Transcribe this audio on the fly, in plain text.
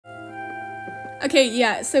Okay,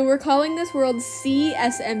 yeah, so we're calling this world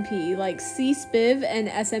CSMP, like C-SPIV and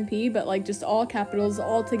SMP, but like just all capitals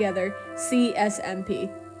all together,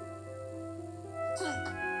 CSMP.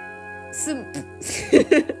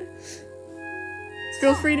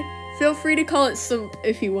 Feel free to call it SUMP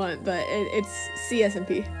if you want, but it's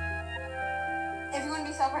CSMP. If you want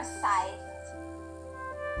to be so precise.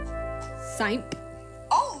 SIMP.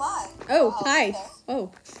 Oh my. Oh, hi. Okay.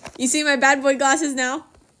 Oh, you see my bad boy glasses now?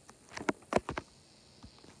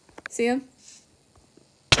 See him?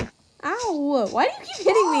 Ow! Why do you keep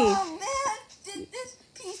hitting me? Oh man, this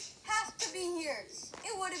piece has to be here.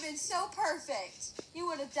 It would have been so perfect. You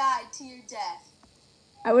would have died to your death.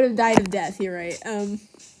 I would have died of death, you're right.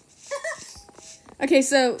 Okay,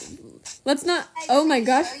 so let's not. Oh my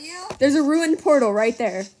gosh. There's a ruined portal right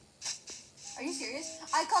there. Are you serious?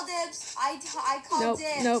 I call dibs. I call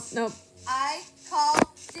dibs. Nope. I call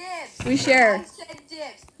dibs. We share. I said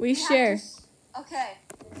dibs. We share. Okay.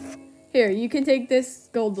 Here, you can take this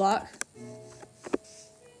gold block.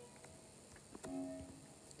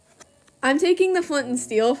 I'm taking the flint and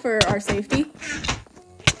steel for our safety.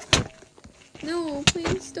 No,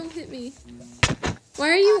 please don't hit me. Why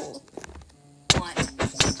are you? Want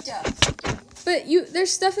stuff. But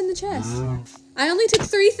there's stuff in the chest. I only took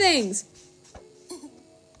 3 things.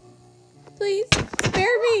 Please,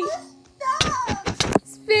 spare me. Stop.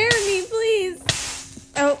 Spare me, please.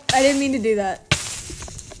 Oh, I didn't mean to do that.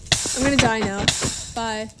 I'm gonna die now.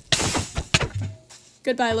 Bye.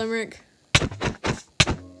 Goodbye, Limerick.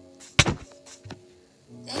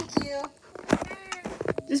 Thank you.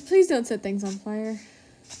 Just please don't set things on fire.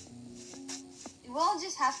 We'll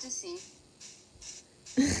just have to see.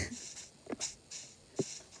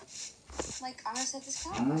 Like, I'm gonna set this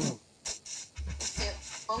down. It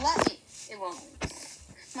won't let me. It won't.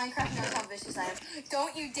 Minecraft knows how vicious I am.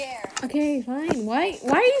 Don't you dare. Okay, fine. Why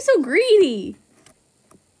are you so greedy?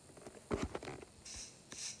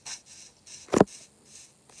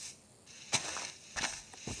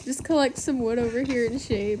 Just collect some wood over here in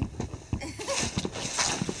shade.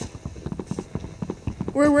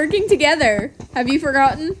 We're working together. Have you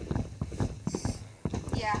forgotten?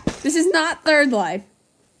 Yeah. This is not Third Life.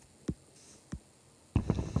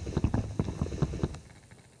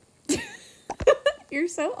 You're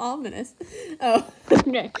so ominous. Oh,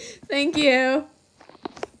 okay. Thank you.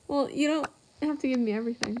 Well, you don't have to give me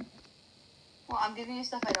everything. Well, I'm giving you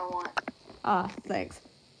stuff I don't want. Ah, thanks.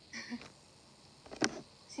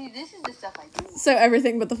 See, this is the stuff I do. So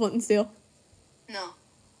everything but the flint and steel? No.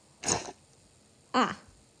 Ah.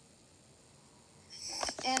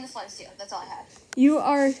 And the flint and steel. That's all I have. You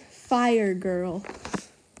are fire girl.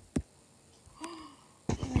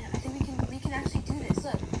 Wait a minute. I think we can actually do this.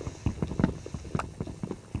 Look.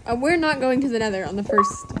 We're not going to the nether on the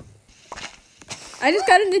first. I just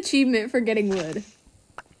got an achievement for getting wood.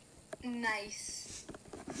 Nice.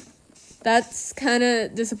 That's kind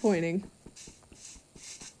of disappointing.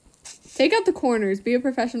 Take out the corners. Be a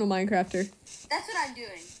professional Minecrafter. That's what I'm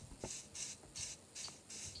doing.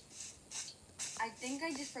 I think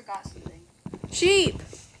I just forgot something. Sheep!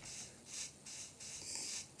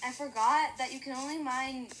 I forgot that you can only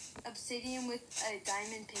mine obsidian with a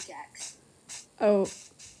diamond pickaxe. Oh.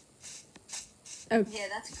 Oh. Yeah,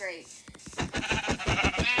 that's great.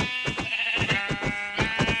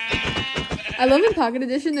 I love in Pocket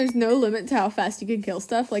Edition, there's no limit to how fast you can kill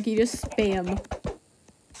stuff. Like, you just spam.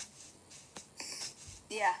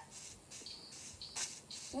 Yeah.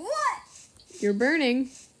 What? You're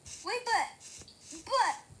burning. Wait,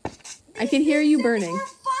 but I can hear you burning. For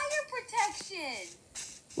fire protection.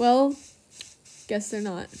 Well, guess they're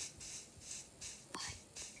not.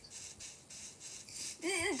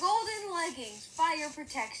 Golden leggings, fire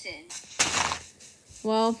protection.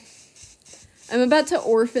 Well, I'm about to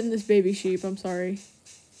orphan this baby sheep. I'm sorry.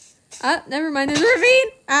 Ah, never mind. There's a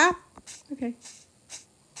ravine. Ah. Okay.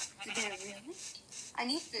 Really? I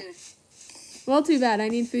need food. Well, too bad. I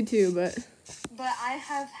need food too, but But I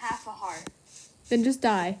have half a heart. then just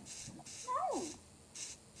die. No.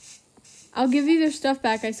 I'll give you their stuff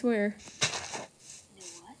back, I swear. You know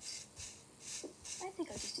what? I think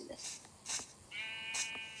I'll just do this.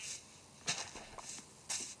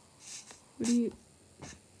 What do you...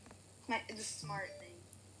 The smart thing.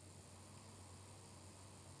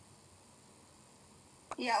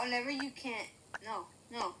 Yeah, whenever you can't. No.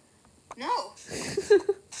 Not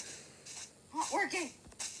working.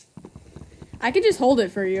 I could just hold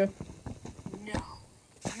it for you. No.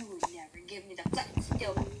 You would never give me the flint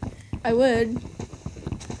steel. I would.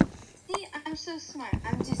 See, I'm so smart.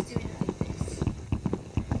 I'm just doing it like this.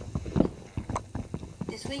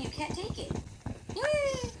 This way you can't take it.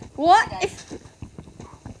 Whee! What? I died.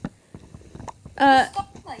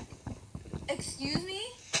 Stop, like, excuse me?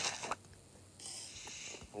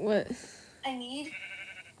 What? I need...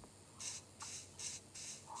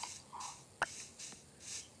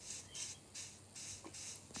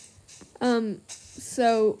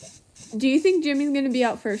 So, do you think Jimmy's gonna be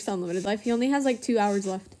out first on Limited Life? He only has like 2 hours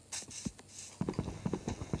left.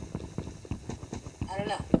 I don't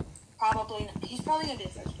know. Probably not. He's probably gonna be the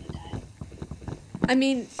first one to die. I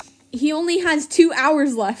mean, he only has 2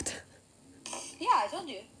 hours left. Yeah, I told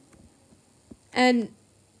you. And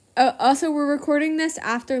also, we're recording this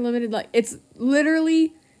after Limited Life. It's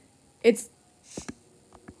literally, it's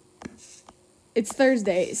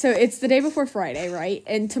Thursday, so it's the day before Friday, right?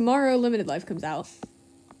 And tomorrow, Limited Life comes out.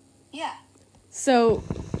 Yeah. So,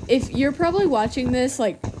 if you're probably watching this,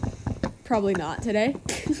 like, probably not today.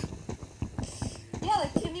 Yeah,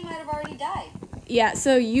 like, Timmy might have already died. Yeah,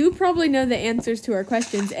 so you probably know the answers to our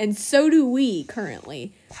questions, and so do we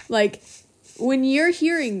currently. Like, when you're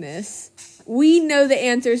hearing this, we know the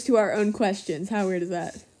answers to our own questions. How weird is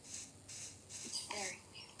that? It's very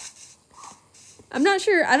weird. I'm not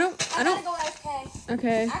sure. I don't. I gotta go AFK.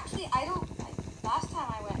 Okay. Actually, I don't. Last time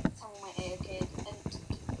I went, someone went AFK, and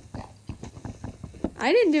yeah.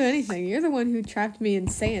 I didn't do anything. You're the one who trapped me in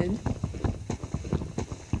sand.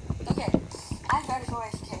 Okay, I gotta go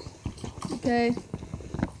AFK. Okay.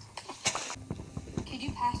 Could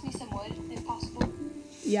you pass me some wood, if possible?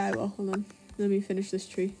 Yeah, I will. Hold on. Let me finish this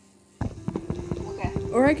tree. Okay.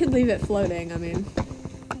 Or I could leave it floating. I mean.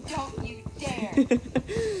 Don't you dare.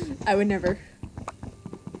 I would never.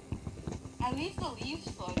 I leave the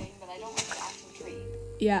leaves floating, but I don't leave the actual tree.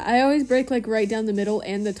 Yeah, I always break like right down the middle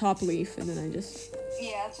and the top leaf, and then I just...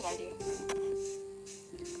 Yeah, that's what I do.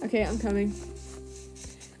 Okay, I'm coming.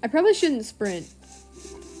 I probably shouldn't sprint.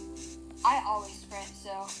 I always sprint,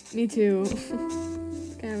 so... Me too. It's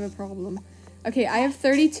kind of a problem. Okay, I have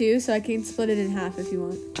 32, so I can split it in half if you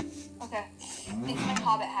want. Okay. It's my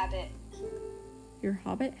hobbit habit. Your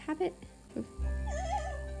hobbit habit?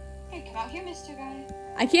 Hey, come out here, Mr. Guy.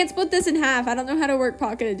 I can't split this in half. I don't know how to work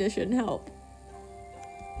Pocket Edition. Help.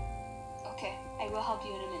 Okay, I will help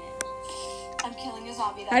you in a minute. I'm killing a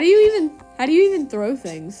zombie. How do you even throw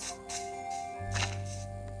things?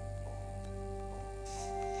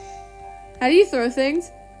 How do you throw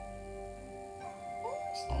things?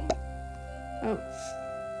 Oh.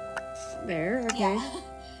 There, okay. Yeah.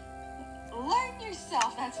 Learn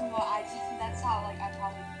yourself. That's how you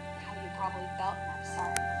probably felt, and I'm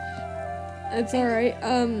sorry. It's alright.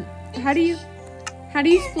 How do you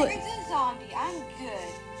split... It's a zombie. I'm good.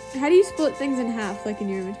 How do you split things in half, like in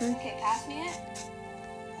your inventory? Okay, pass me it.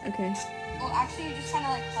 Okay. Well, actually, you just kind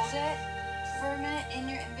of like hold it for a minute in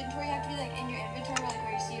your inventory. You have to be like in your inventory, like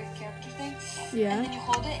where you see your character thing. Yeah. And then you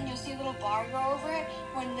hold it, and you'll see a little bar go over it.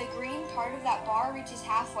 When the green part of that bar reaches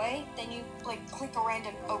halfway, then you like click a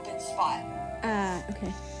random open spot. Ah,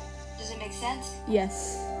 okay. Does it make sense?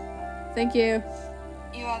 Yes. Thank you.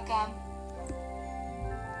 You're welcome.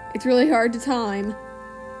 It's really hard to time.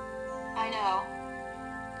 I know.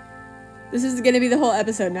 This is gonna be the whole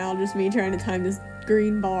episode now, just me trying to time this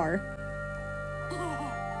green bar. Well,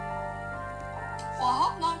 I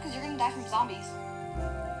hope not, because you're gonna die from zombies.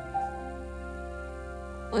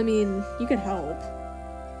 I mean, you could help.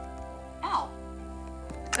 Ow.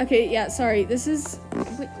 Okay, yeah, sorry. This is...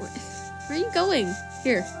 Wait, where are you going?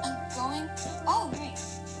 Here. I'm going... Oh, great.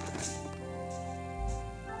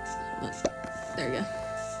 Hold on. There you go.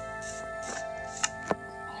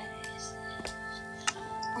 What is this?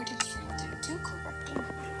 Or did you do correctly?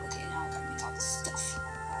 Okay, now I'm gonna make all this stuff.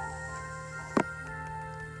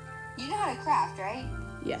 You know how to craft, right?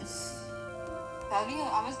 Yes. I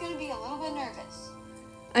was gonna be a little bit nervous.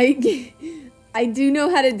 I do know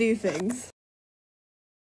how to do things.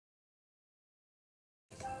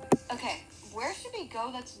 Okay, where should we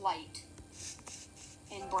go that's light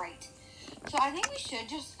and bright? So I think we should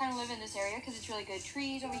just kind of live in this area because it's really good.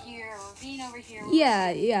 Trees over here, a ravine over here. Yeah,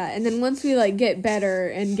 yeah. And then once we, like, get better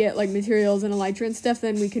and get, like, materials and elytra and stuff,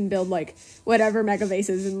 then we can build, like, whatever mega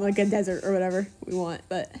bases in, like, a desert or whatever we want.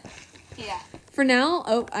 But yeah. For now...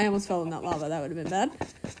 Oh, I almost fell in that lava. That would have been bad.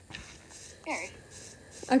 Very.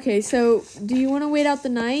 Okay, so do you want to wait out the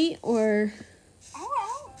night, or...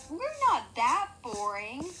 Oh, we're not that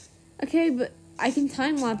boring. Okay, but I can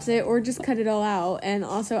time-lapse it or just cut it all out. And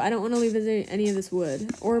also, I don't want to leave any of this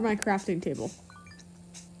wood or my crafting table.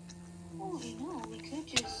 Holy no, we could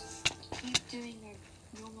just keep doing our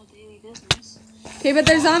normal daily business. Okay, but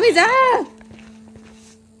there's zombies! Ah!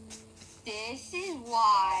 This is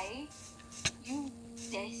why...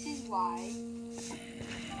 This is why...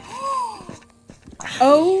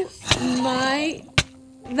 Oh my...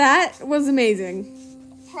 That was amazing.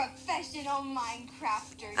 professional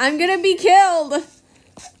Minecrafter. I'm gonna be killed.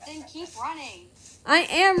 Then keep running. I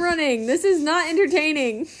am running. This is not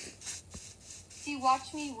entertaining. See,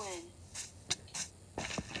 watch me win.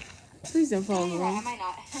 Please don't fall in the You're right, I wrong. might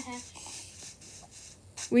not.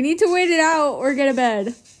 We need to wait it out or get a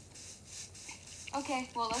bed. Okay,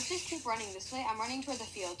 well, let's just keep running this way. I'm running toward the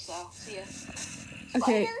field, so see ya.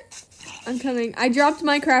 Okay, Spider? I'm coming. I dropped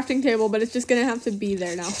my crafting table, but it's just gonna have to be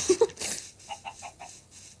there now.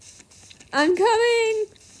 I'm coming.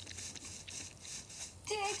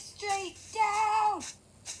 Dig straight down.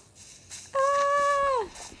 Ah!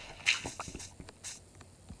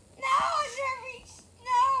 No, I didn't reach.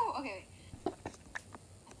 No. Okay, wait.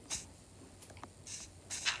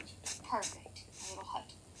 Perfect. A little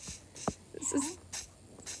hut. This is.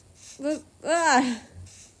 Ah.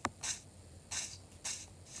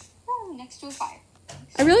 Ooh, next to a fire.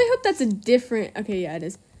 I really hope that's a different. Okay, yeah, it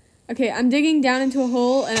is. Okay, I'm digging down into a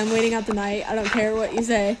hole and I'm waiting out the night. I don't care what you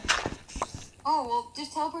say. Oh, well,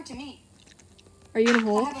 just teleport to me. Are you in a I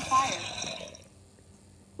hole? have a fire.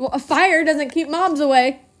 Well, a fire doesn't keep mobs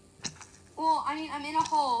away. Well, I mean, I'm in a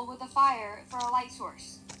hole with a fire for a light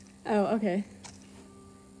source. Oh, okay.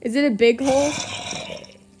 Is it a big hole?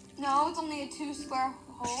 No, it's only a 2 square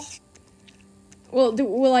hole. Well,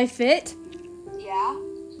 will I fit? Yeah.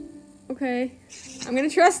 Okay. I'm gonna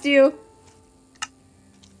trust you.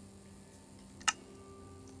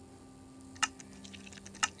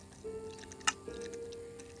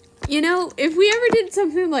 You know, if we ever did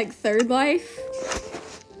something like Third Life,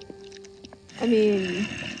 I mean...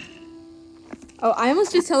 Oh, I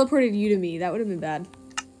almost just teleported you to me. That would have been bad.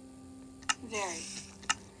 Very.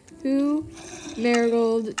 To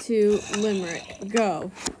Marigold to Limerick. Go.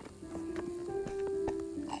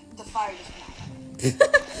 The fire just went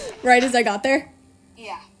out. Right as I got there?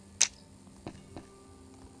 Yeah.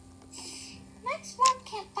 Next one,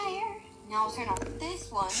 campfire. Now we'll turn off this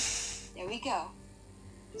one. There we go.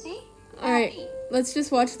 See? Alright, Happy. let's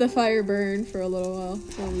just watch the fire burn for a little while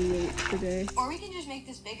while we wait for day. Or we can just make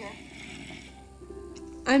this bigger.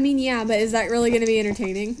 I mean, yeah, but is that really going to be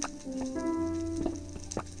entertaining?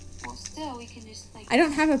 Well, still, we can just, like... I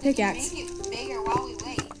don't have a we can pickaxe. make it bigger while we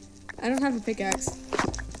wait. I don't have a pickaxe.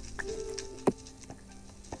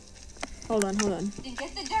 Hold on. Then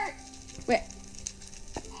get the dirt. Wait.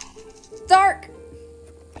 Dark!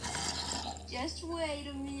 Just wait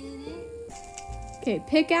a minute. Okay,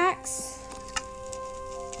 pickaxe.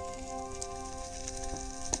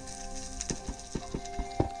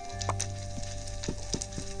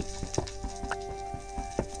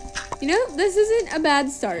 You know, this isn't a bad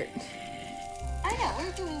start. I know,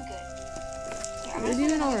 we're doing good. Here, I'm We're gonna put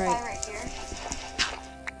doing another alright. fire right here.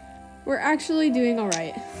 We're actually doing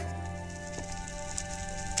alright.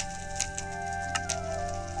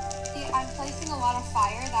 See, I'm placing a lot of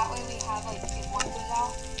fire. That way we have, like, if one goes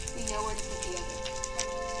out, we know where to put the other.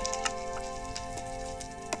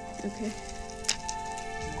 Okay.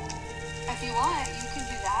 If you want, you can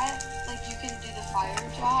do that. Like, you can do the fire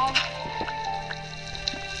job.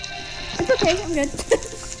 It's okay, I'm good.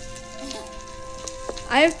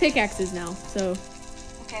 I have pickaxes now, so...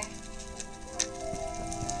 Okay.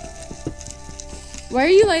 Why are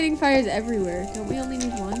you lighting fires everywhere? Don't we only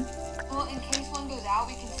need one? Well, in case one goes out,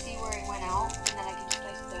 we can see where it went out, and then I can just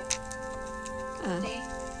place it there. See?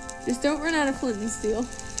 Just don't run out of flint and steel.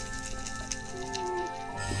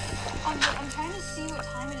 I'm trying to see what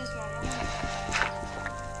time it is right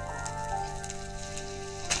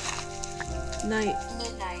now. Night.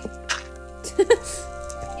 Midnight.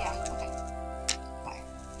 Yeah, okay. Fire.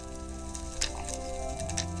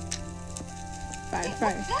 Fire, Hey,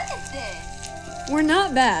 fire. we're good at this. We're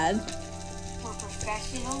not bad. We're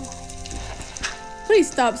professional.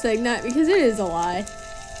 Please stop saying that because it is a lie.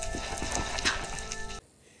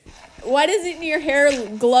 Why doesn't your hair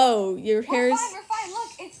glow? Your hair's... We're fine.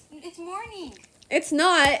 Look, it's morning. It's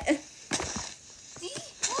not. See?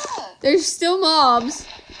 Look. There's still mobs.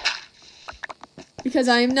 Because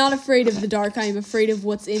I am not afraid of the dark. I am afraid of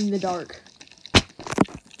what's in the dark.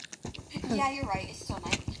 Yeah, you're right. It's still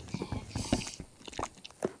night.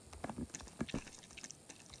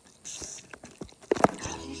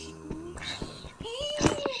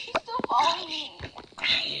 She's still following me.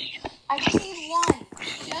 I just need one.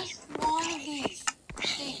 Just one of these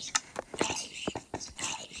things.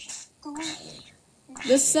 Go on.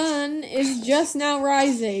 The sun is just now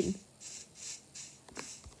rising.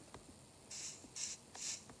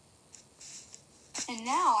 And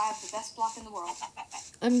now I have the best block in the world.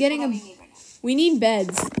 I'm getting What a... do we need right now? We need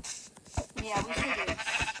beds. Yeah, we should do.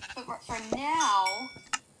 But for now,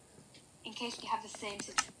 in case we have the same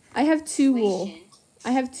situation. I have 2 wool.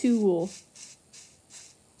 I have 2 wool.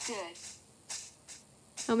 Good.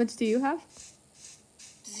 How much do you have?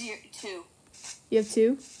 2. You have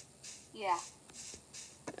 2? Yeah.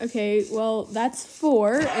 Okay, well, that's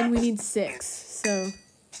 4, and we need 6, so...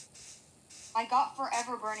 I got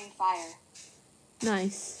forever burning fire.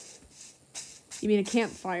 Nice. You mean a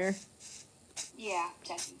campfire? Yeah,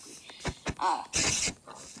 technically.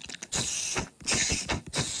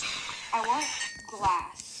 I want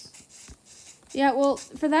glass. Yeah, well,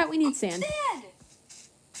 for that we need sand. Sand!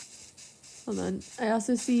 Hold on. I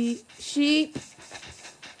also see sheep.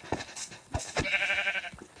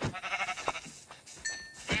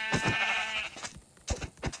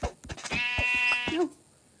 No.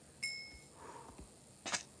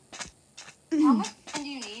 How much sand do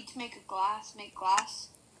you need to make glass?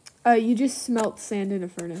 You just smelt sand in a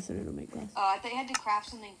furnace and it'll make glass. Oh, I thought you had to craft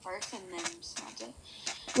something first and then smelt it.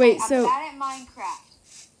 Wait, I'm so bad at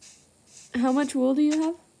Minecraft. how much wool do you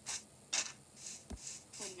have?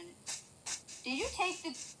 Wait a minute. Did you take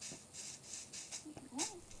the...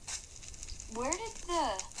 Where did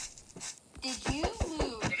the... Did you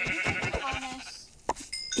take the furnace?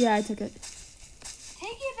 Yeah, I took it.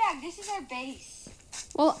 Take it back. This is our base.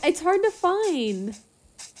 Well, it's hard to find.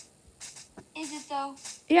 Is it though?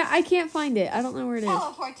 Yeah, I can't find it. I don't know where it is.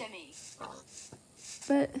 Teleport to me.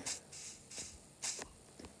 But...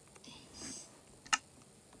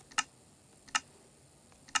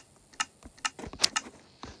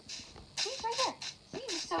 See, it's right there. See,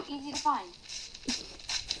 it's so easy to find.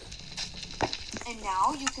 And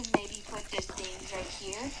now you can maybe put this thing right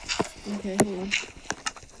here. Okay, hold on.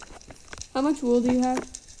 How much wool do you have?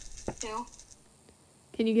 2.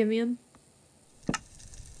 Can you give me them?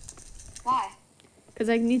 Why? Because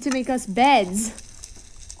I need to make us beds.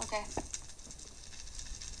 Okay.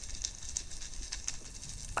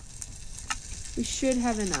 We should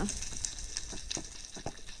have enough.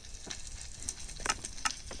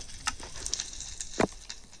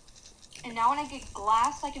 And now when I get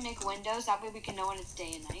glass, I can make windows. That way we can know when it's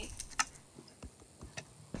day and night.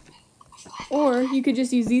 Or you could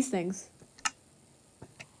just use these things.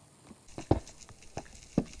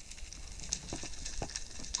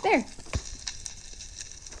 There.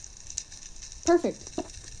 Perfect.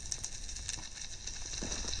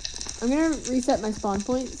 I'm gonna reset my spawn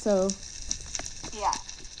point, so... Yeah.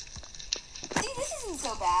 See, this isn't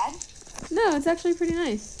so bad. No, it's actually pretty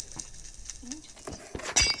nice.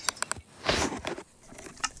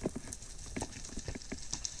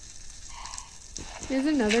 Here's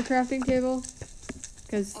another crafting table.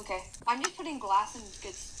 Cause Okay. I'm just putting glass in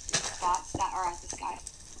good spots that are at the sky.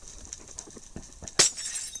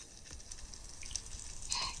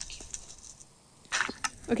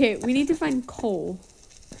 okay, we need to find coal.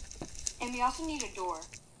 And we also need a door.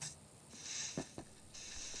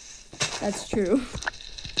 That's true.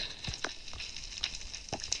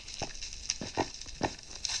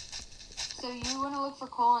 So you want to look for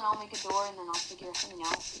coal and I'll make a door and then I'll figure something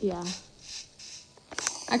out. Yeah.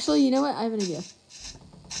 Actually, you know what? I have an idea.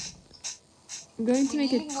 I'm going to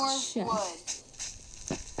make a need more chest.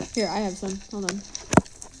 wood. Here, I have some. Hold on.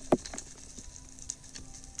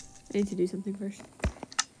 I need to do something first.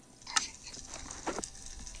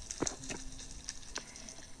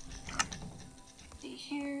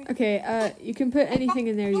 Here. Okay, you can put anything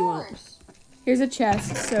in there you want. Doors. Here's a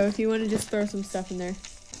chest, so if you want to just throw some stuff in there.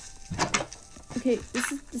 Okay,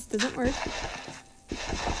 this doesn't work.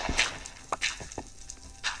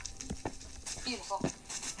 Beautiful.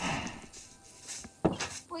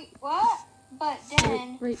 Wait, what? But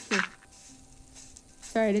then... Right here.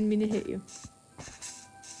 Sorry, I didn't mean to hit you.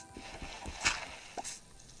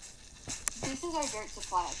 This is our dirt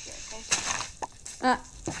supply up here, okay? Ah.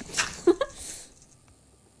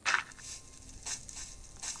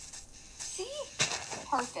 See?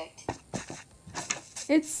 Perfect.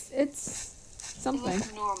 It's It something.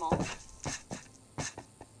 looks normal.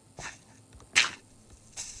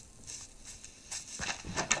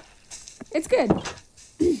 It's good.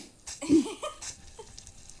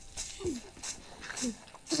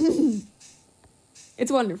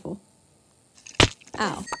 It's wonderful.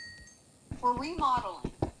 Ow. We're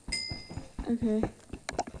remodeling. Okay.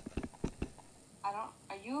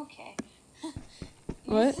 Are you okay?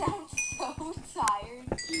 What? You sound so tired.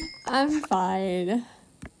 I'm fine.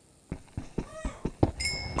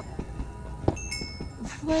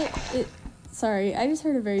 Sorry, I just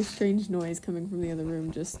heard a very strange noise coming from the other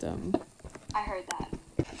room. I heard that.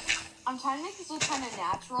 I'm trying to make this look kind of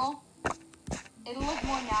natural. It'll look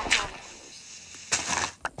more natural in pictures.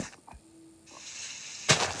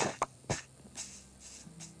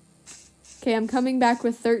 Okay, I'm coming back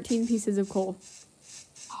with 13 pieces of coal.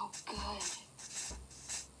 Oh, good.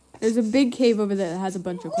 There's a big cave over there that has a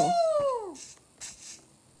bunch of coal. Woo!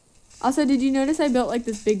 Also, did you notice I built like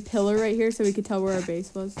this big pillar right here so we could tell where our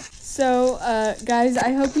base was? So, guys,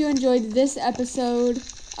 I hope you enjoyed this episode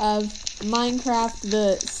of Minecraft,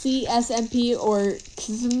 the Csmp or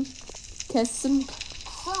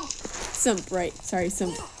Csmp, right? Sorry,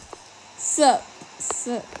 Csmp. Sup.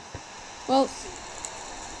 Well,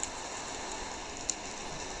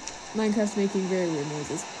 Minecraft's making very weird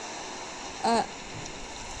noises.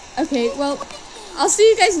 Okay, well, I'll see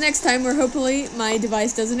you guys next time where hopefully my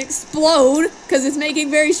device doesn't explode because it's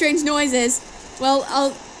making very strange noises. Well,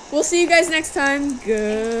 we'll see you guys next time.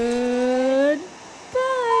 Good.